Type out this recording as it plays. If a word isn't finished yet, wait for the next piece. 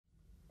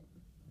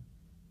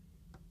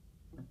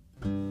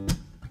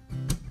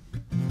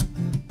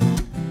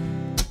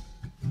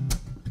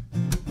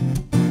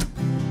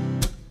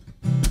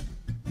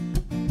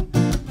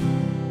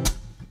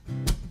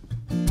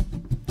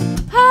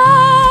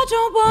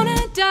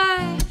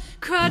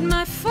cried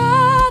my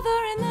father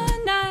in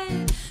the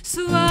night.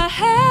 So I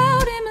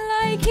held him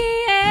like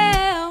he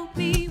held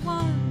me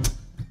once.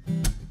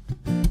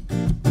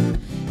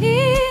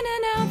 In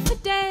and out for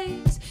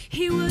days,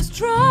 he was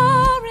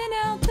drawing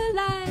out the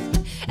light,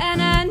 and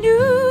I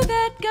knew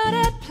that God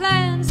had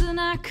plans, and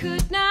I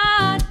could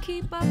not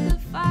keep up the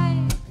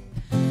fight.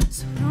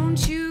 So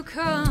don't you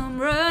come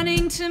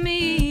running to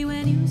me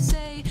when you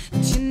say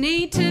that you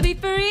need to be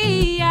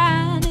free.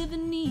 I never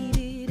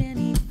needed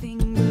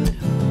anything but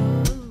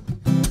hope,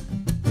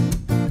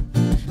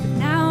 but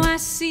now I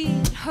see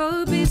that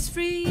hope is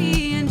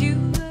free, and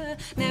you were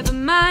never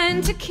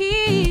mine to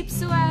keep.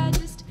 So I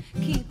just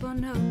keep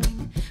on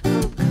hoping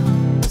hope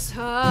comes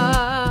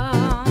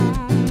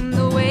home,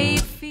 the way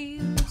it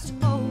feels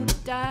to hold a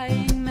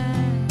dying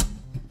man,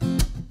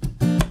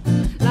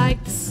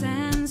 like the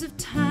sands of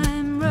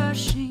time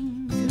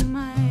rushing through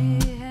my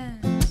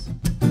hands.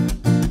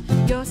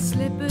 Your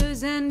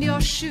slippers and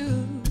your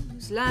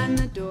shoes line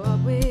the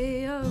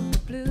doorway of the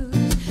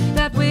blues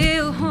that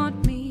will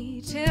haunt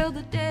me till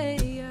the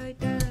day I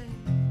die.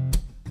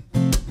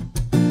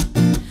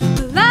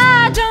 Well,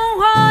 I don't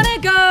wanna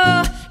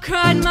go,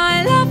 cried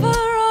my lover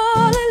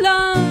all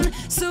alone.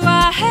 So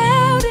I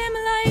held him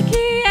like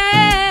he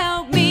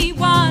held me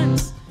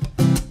once,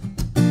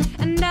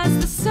 and as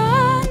the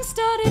sun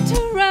started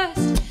to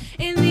rust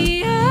in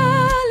the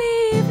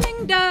early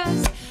evening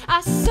dust,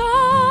 I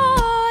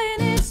saw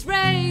in its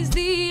rays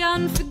the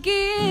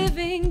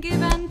unforgiving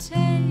give and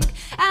take,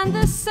 and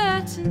the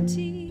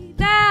certainty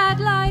that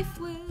life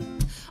will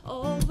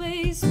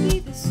always be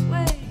this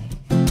way.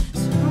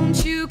 So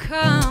don't you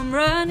come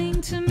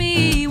running to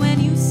me when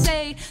you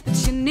say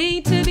that you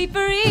need to be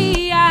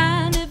free.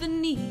 I never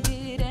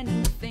needed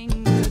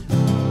anything but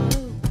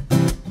hope,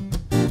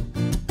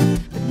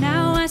 but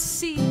now I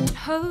see that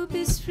hope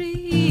is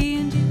free,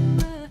 and you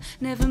were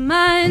never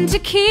mine to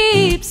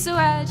keep. So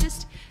I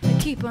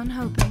keep on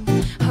hoping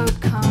hope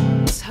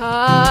comes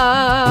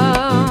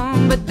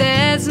home, but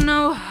there's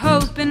no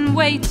hope in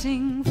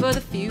waiting for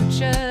the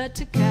future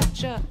to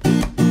catch up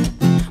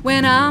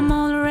when I'm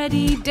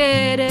already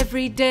dead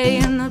every day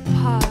in the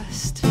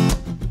past.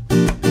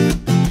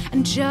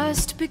 And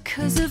just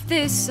because of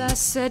this, I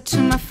said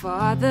to my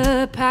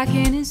father,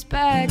 packing his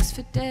bags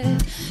for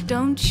death,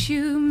 don't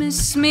you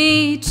miss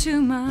me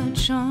too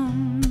much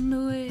on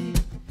the way?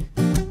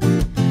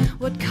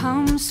 What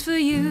comes for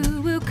you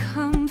will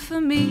come for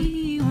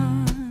me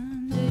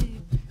one day.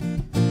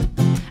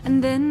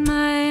 And then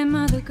my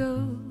mother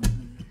goes,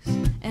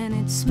 and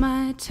it's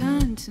my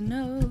turn to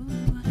know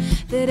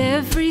that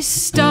every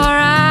star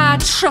I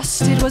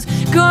trusted was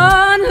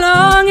gone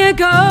long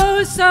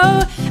ago.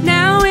 So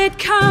now it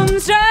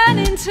comes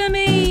running to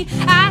me,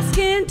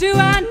 asking, do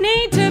I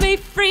need to be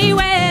free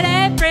when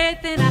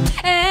everything I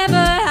ever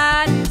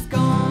had is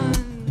gone?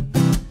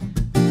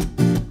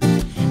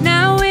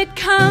 Now it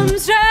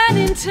comes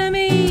running to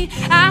me,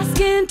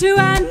 asking, do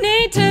I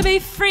need to be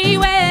free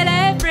when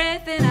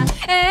everything I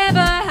ever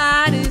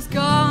had is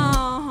gone?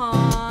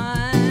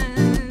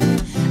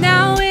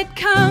 Now it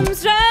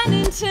comes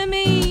running to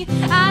me,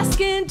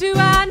 asking, do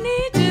I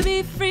need to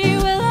be free?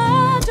 Well,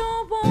 I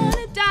don't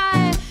wanna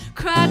die,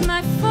 cried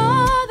my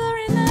father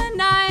in the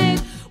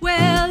night.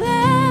 Well,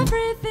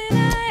 everything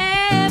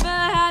I ever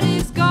had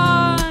is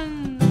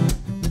gone.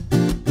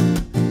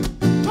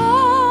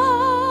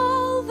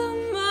 All the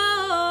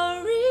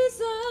more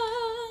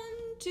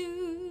reason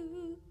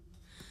to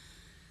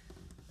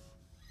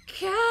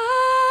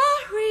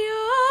carry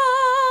on.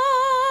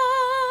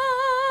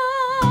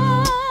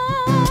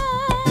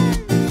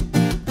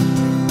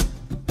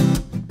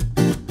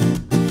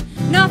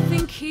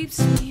 Nothing keeps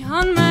me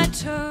on my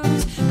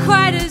toes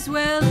quite as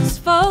well as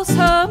false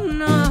hope,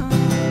 no.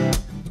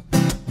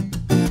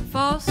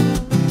 False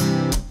hope.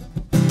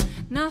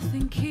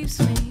 Nothing keeps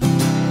me,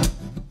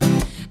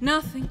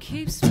 nothing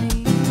keeps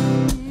me,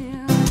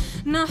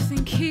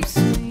 nothing keeps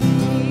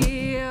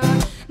me,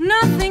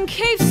 nothing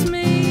keeps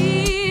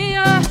me,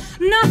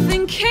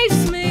 nothing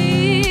keeps me.